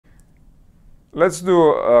let's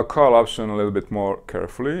do a call option a little bit more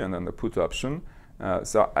carefully, and then the put option.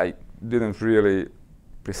 So I didn't really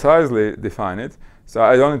precisely define it. So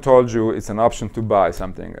I only told you it's an option to buy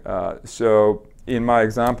something. So in my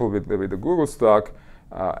example with the Google stock,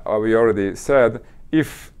 we already said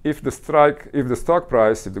if the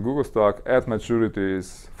Google stock at maturity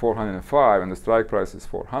is 405 and the strike price is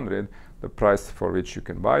 400, the price for which you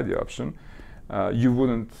can buy the option, you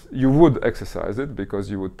would exercise it because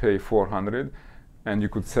you would pay 400 and you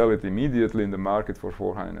could sell it immediately in the market for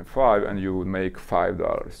 405 and you would make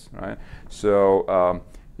 $5, right? So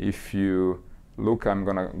if you look, I'm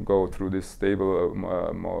going to go through this table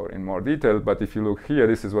in more detail, but if you look here,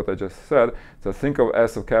 this is what I just said. So think of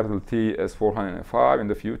S of capital T as 405 in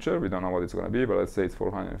the future. We don't know what it's going to be, but let's say it's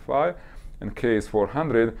 405, and K is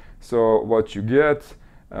 400. So what you get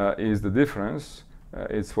is the difference.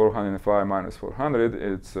 It's 405 minus 400.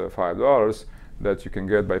 It's $5 that you can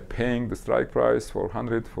get by paying the strike price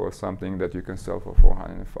 400 for something that you can sell for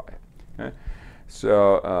 405. Okay?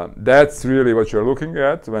 So that's really what you're looking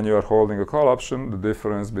at when you are holding a call option, the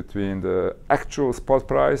difference between the actual spot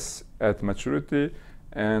price at maturity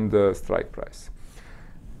and the strike price.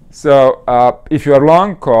 So if you are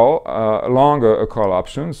long a call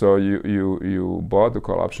option, so you bought the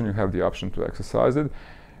call option, you have the option to exercise it.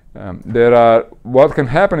 What can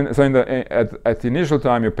happen, at the initial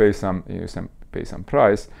time you pay some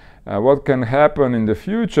price. What can happen in the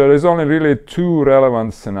future is only really two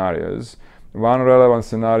relevant scenarios. One relevant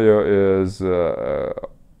scenario is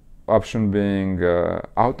option being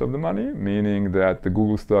out of the money, meaning that the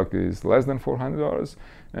Google stock is less than $400,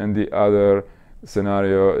 and the other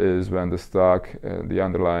scenario is when the stock, the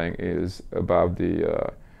underlying, is above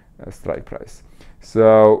the strike price.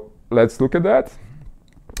 So let's look at that.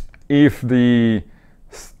 If the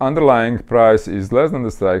underlying price is less than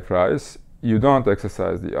the strike price, you don't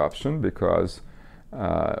exercise the option because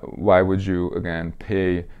why would you again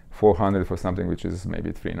pay 400 for something which is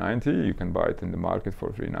maybe 390? You can buy it in the market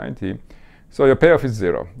for 390. So your payoff is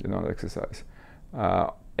zero. You don't exercise.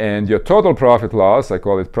 And your total profit loss, I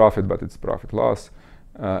call it profit, but it's profit loss,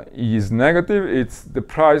 is negative. It's the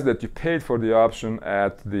price that you paid for the option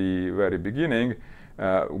at the very beginning.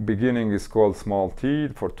 Beginning is called small t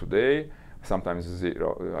for today. Sometimes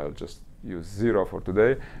zero. I'll just use zero for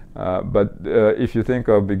today. But if you think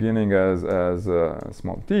of beginning as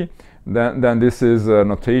small t, then this is a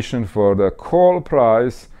notation for the call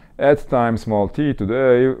price at time small t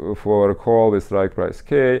today for a call with strike price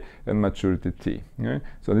k and maturity t. Okay?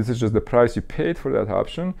 So this is just the price you paid for that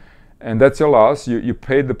option, and that's your loss. You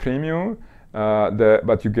paid the premium,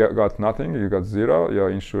 but you got nothing. You got zero. Your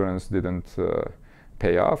insurance didn't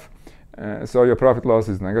pay off. So your profit loss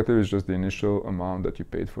is negative. It's just the initial amount that you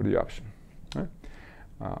paid for the option. Okay?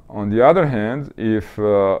 On the other hand, if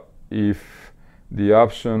the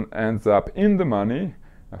option ends up in the money,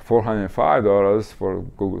 $405 for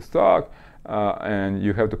Google stock, and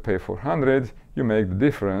you have to pay 400, you make the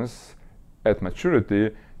difference at maturity.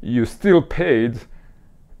 You still paid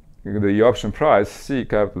the option price, C,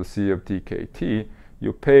 capital C of TKT.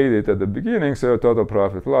 You paid it at the beginning, so your total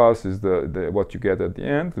profit loss is what you get at the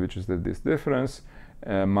end, which is this difference,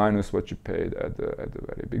 minus what you paid at the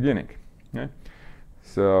very beginning. Okay?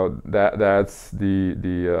 So that's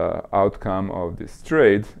the outcome of this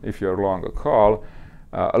trade if you're long a call.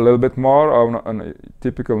 A little bit more on a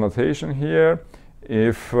typical notation here.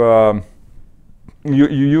 If you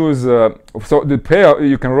use so the payoff,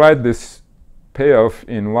 you can write this payoff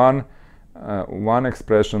in one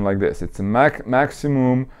expression like this. It's a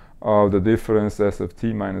maximum of the difference S of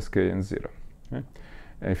t minus k and 0. Okay?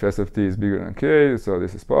 And if S of t is bigger than k, so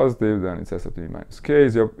this is positive, then it's S of t minus k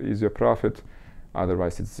is your profit.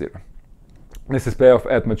 Otherwise, it's 0. This is payoff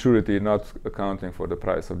at maturity, not accounting for the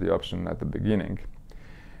price of the option at the beginning.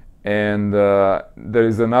 And there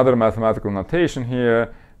is another mathematical notation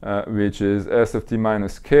here, which is S of t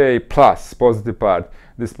minus k plus, positive part.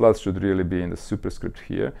 This plus should really be in the superscript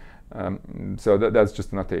here. So that's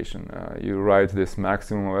just a notation. You write this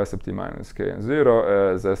maximum of S of t minus k and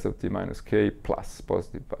 0 as S of t minus k plus,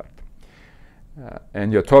 positive part.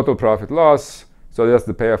 And your total profit loss, so that's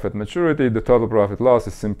the payoff at maturity. The total profit loss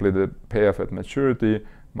is simply the payoff at maturity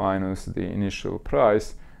minus the initial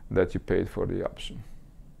price that you paid for the option.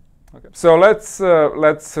 Okay. So let's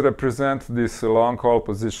represent this long call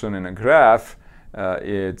position in a graph.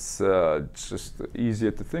 It's just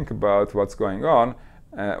easier to think about what's going on.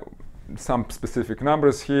 Some specific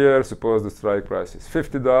numbers here. Suppose the strike price is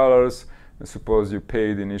 $50. And suppose you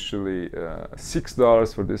paid initially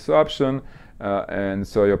 $6 for this option. And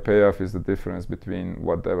so your payoff is the difference between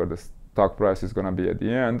whatever the stock price is going to be at the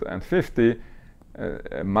end and 50.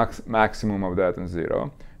 maximum of that and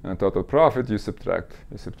 0. And total profit, you subtract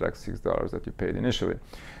 $6 that you paid initially.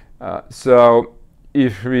 So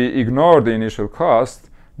if we ignore the initial cost,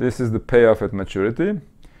 this is the payoff at maturity.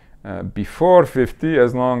 Before 50,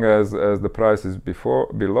 as long as the price is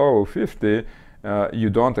below 50, you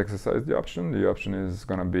don't exercise the option. The option is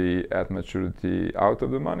going to be at maturity out of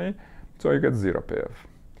the money, so you get 0 payoff.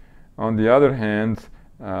 On the other hand,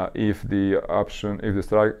 if the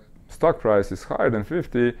stock price is higher than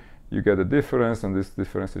 50, you get a difference, and this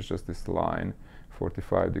difference is just this line,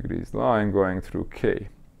 45 degrees line going through K.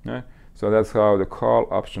 Okay? So that's how the call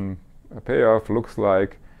option payoff looks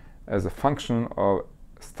like as a function of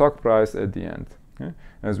stock price at the end. Okay?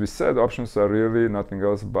 As we said, options are really nothing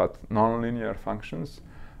else but nonlinear functions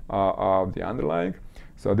of the underlying.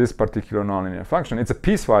 So this particular nonlinear function, it's a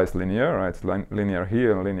piecewise linear, right? It's linear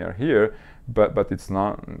here and linear here, but it's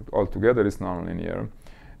not altogether. It's nonlinear.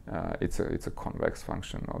 It's a convex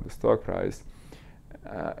function of the stock price.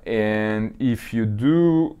 And if you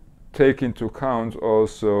do take into account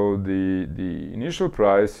also the initial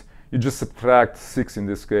price, you just subtract 6 in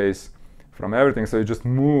this case from everything. So you just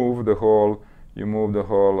move the whole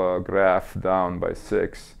graph down by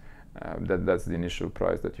 6. That's the initial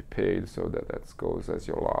price that you paid, so that goes as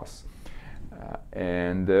your loss.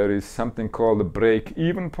 And there is something called the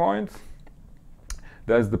break-even point.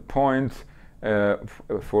 That's the point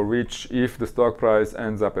for which, if the stock price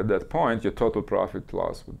ends up at that point, your total profit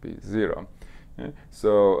loss would be 0. Okay?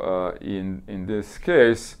 So in this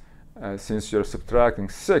case, since you're subtracting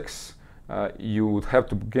 6, you would have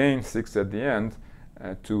to gain 6 at the end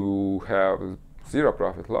to have 0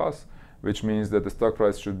 profit loss, which means that the stock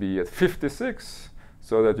price should be at 56,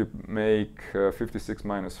 so that you make 56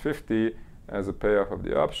 minus 50 as a payoff of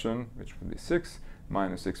the option, which would be 6,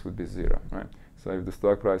 minus 6 would be 0, right? So if the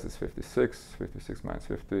stock price is 56, 56 minus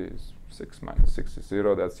 50 is 6 minus 6 is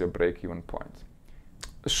 0, that's your break-even point.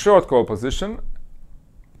 A short call position,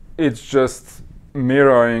 it's just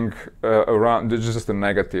mirroring around, it's just a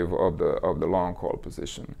negative of the long call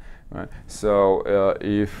position, right? So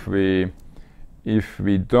if we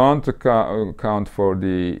don't account for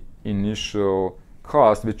the initial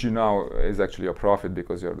cost, which you know is actually a profit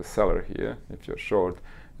because you're the seller here, if you're short,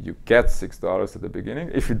 you get $6 at the beginning.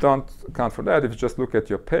 If you don't account for that, if you just look at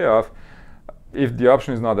your payoff, if the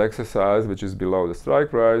option is not exercised, which is below the strike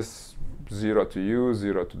price, 0 to you,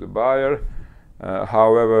 0 to the buyer.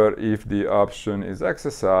 However, if the option is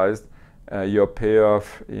exercised, your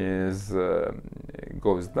payoff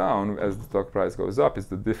goes down as the stock price goes up. It's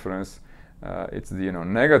the difference. It's the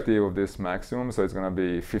negative of this maximum, so it's going to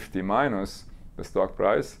be 50 minus the stock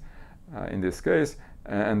price in this case,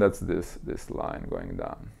 and that's this line going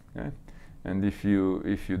down. Okay? And if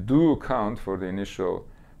you do account for the initial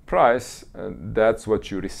price, that's what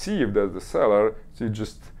you received as the seller. So you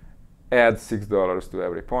just add $6 to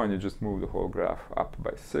every point. You just move the whole graph up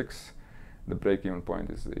by 6. The break-even point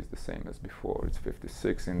is the same as before. It's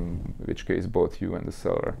 56, in which case both you and the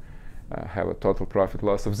seller have a total profit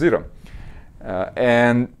loss of 0.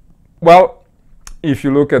 And well, if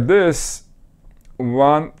you look at this,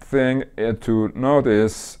 one thing to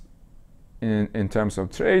notice in terms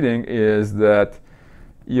of trading is that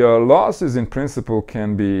your losses in principle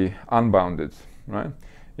can be unbounded, right?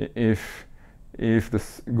 If the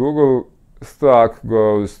Google stock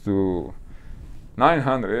goes to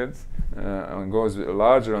 900 and goes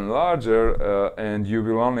larger and larger, and you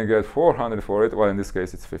will only get 400 for it, well, in this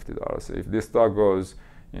case it's $50. If this stock goes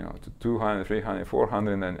to 200, 300,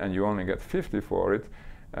 400, and you only get 50 for it,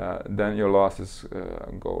 then your losses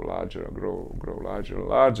go larger, grow larger and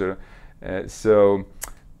larger. So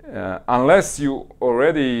unless you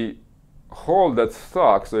already hold that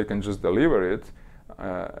stock so you can just deliver it,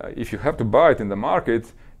 if you have to buy it in the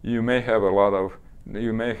market, you may have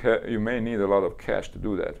you may need a lot of cash to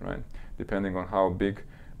do that, right? Depending on how big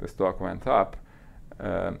the stock went up.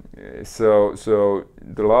 So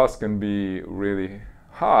the loss can be really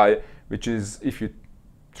high, which is if you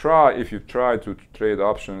try to trade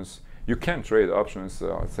options, you can trade options,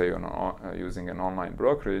 say using an online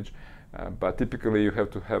brokerage, but typically you have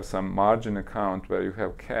to have some margin account where you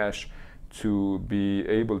have cash to be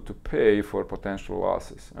able to pay for potential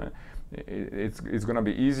losses. It's going to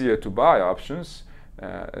be easier to buy options,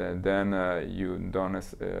 then you don't,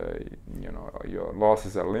 your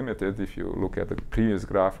losses are limited if you look at the previous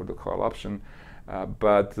graph of the call option.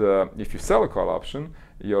 But if you sell a call option,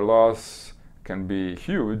 your loss can be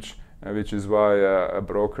huge, which is why a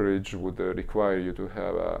brokerage would require you to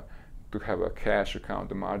have a cash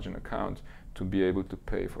account, a margin account, to be able to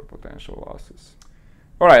pay for potential losses.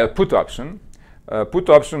 All right, a put option. Put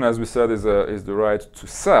option, as we said, is the right to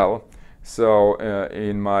sell. So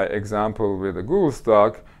in my example with the Google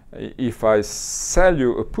stock, if I sell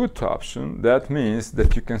you a put option, that means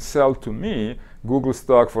that you can sell to me Google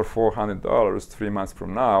stock for $400 3 months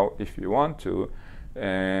from now if you want to,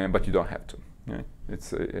 but you don't have to. Yeah?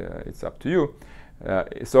 It's up to you.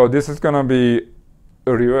 So this is going to be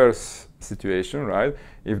a reverse situation, right?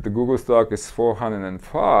 If the Google stock is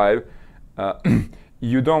 405,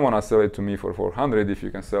 you don't want to sell it to me for 400 if you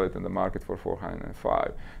can sell it in the market for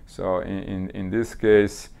 405. So in this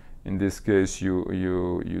case,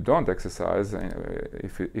 you don't exercise.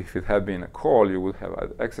 If it had been a call, you would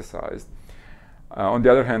have exercised. On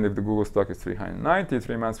the other hand, if the Google stock is 390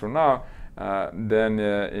 3 months from now, then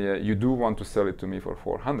you do want to sell it to me for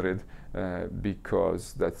 400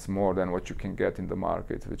 because that's more than what you can get in the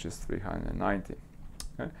market, which is 390.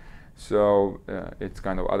 Okay? So it's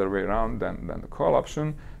kind of other way around than the call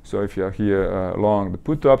option. So if you are here long the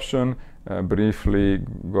put option, briefly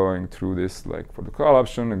going through this, like for the call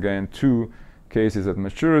option, again, 2 cases at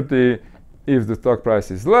maturity. If the stock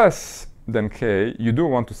price is less than K, you do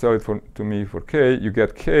want to sell it to me for K, you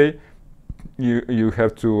get K, you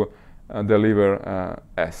have to deliver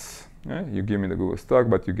S. Yeah? You give me the Google stock,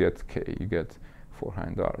 but you get K, you get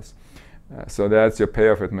 $400. So that's your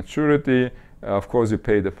payoff at maturity. Of course, you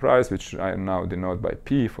pay the price, which I now denote by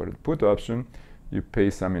P for the put option. You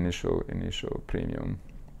pay some initial premium.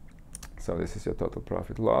 So this is your total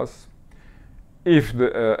profit loss. If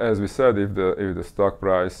as we said, if the stock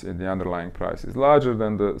price, the underlying price is larger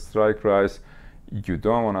than the strike price, you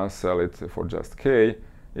don't want to sell it for just K.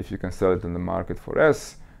 If you can sell it in the market for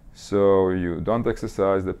S, so you don't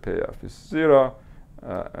exercise, the payoff is 0.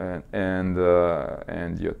 And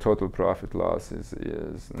your total profit loss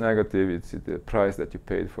is negative. It's the price that you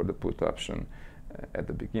paid for the put option at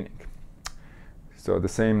the beginning. So the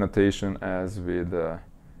same notation as with the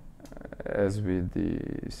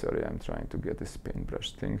sorry, I'm trying to get this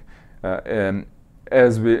paintbrush thing. And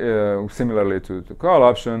as we similarly to the call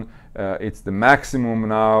option, it's the maximum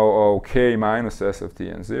now of K minus S of T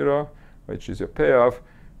and 0, which is your payoff,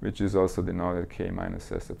 which is also denoted K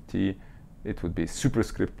minus S of T. It would be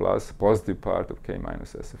superscript plus, positive part of K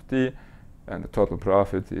minus S of T, and the total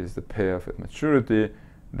profit is the payoff at maturity,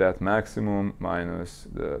 that maximum minus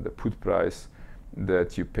the put price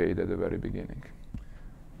that you paid at the very beginning.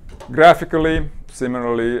 Graphically,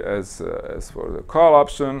 similarly as for the call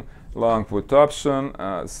option, long put option,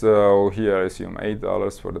 so here I assume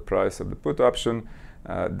 $8 for the price of the put option.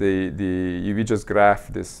 We just graph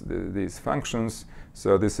these functions.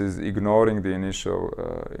 So this is ignoring the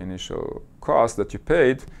initial cost that you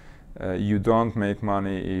paid. You don't make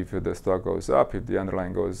money if the stock goes up. If the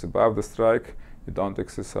underlying goes above the strike, you don't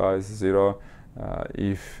exercise, 0.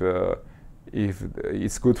 If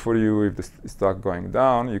it's good for you, if the stock going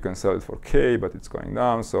down, you can sell it for K, but it's going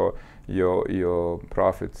down. So your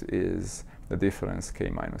profit is the difference K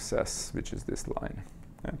minus S, which is this line.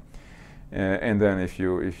 Okay? And then if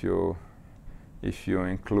you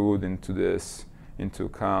include into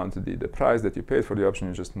account the price that you paid for the option,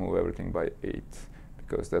 you just move everything by 8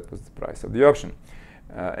 because that was the price of the option.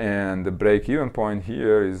 And the break-even point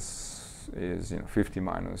here is 50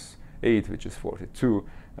 minus 8, which is 42.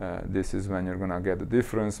 This is when you're going to get the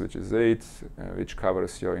difference, which is 8, which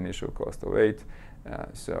covers your initial cost of 8.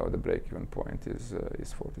 So the break-even point is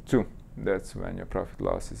 42. That's when your profit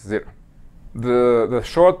loss is 0. The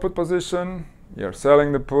short put position, you're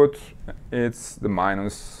selling the put, it's the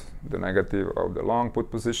minus the negative of the long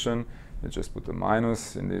put position. You just put a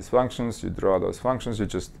minus in these functions, you draw those functions, you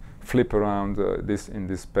just flip around this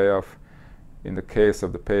payoff. In the case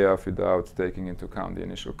of the payoff, without taking into account the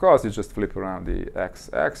initial cost, you just flip around the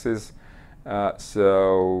x-axis.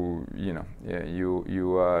 So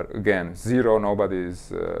you are again 0. Nobody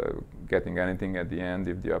is getting anything at the end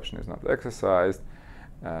if the option is not exercised.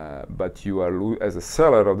 But you are as a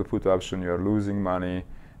seller of the put option, you are losing money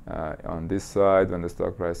on this side when the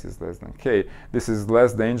stock price is less than K. This is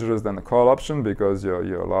less dangerous than the call option because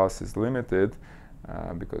your loss is limited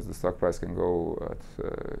because the stock price can go at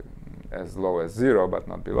as low as 0 but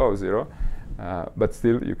not below 0. But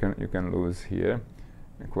still you can lose here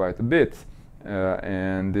quite a bit.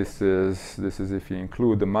 And this is if you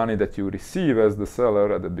include the money that you receive as the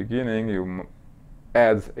seller at the beginning, you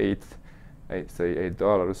add say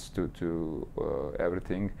 $8 to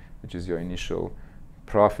everything, which is your initial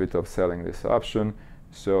profit of selling this option.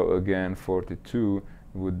 So again, 42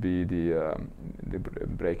 would be the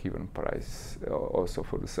break-even price also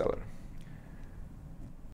for the seller.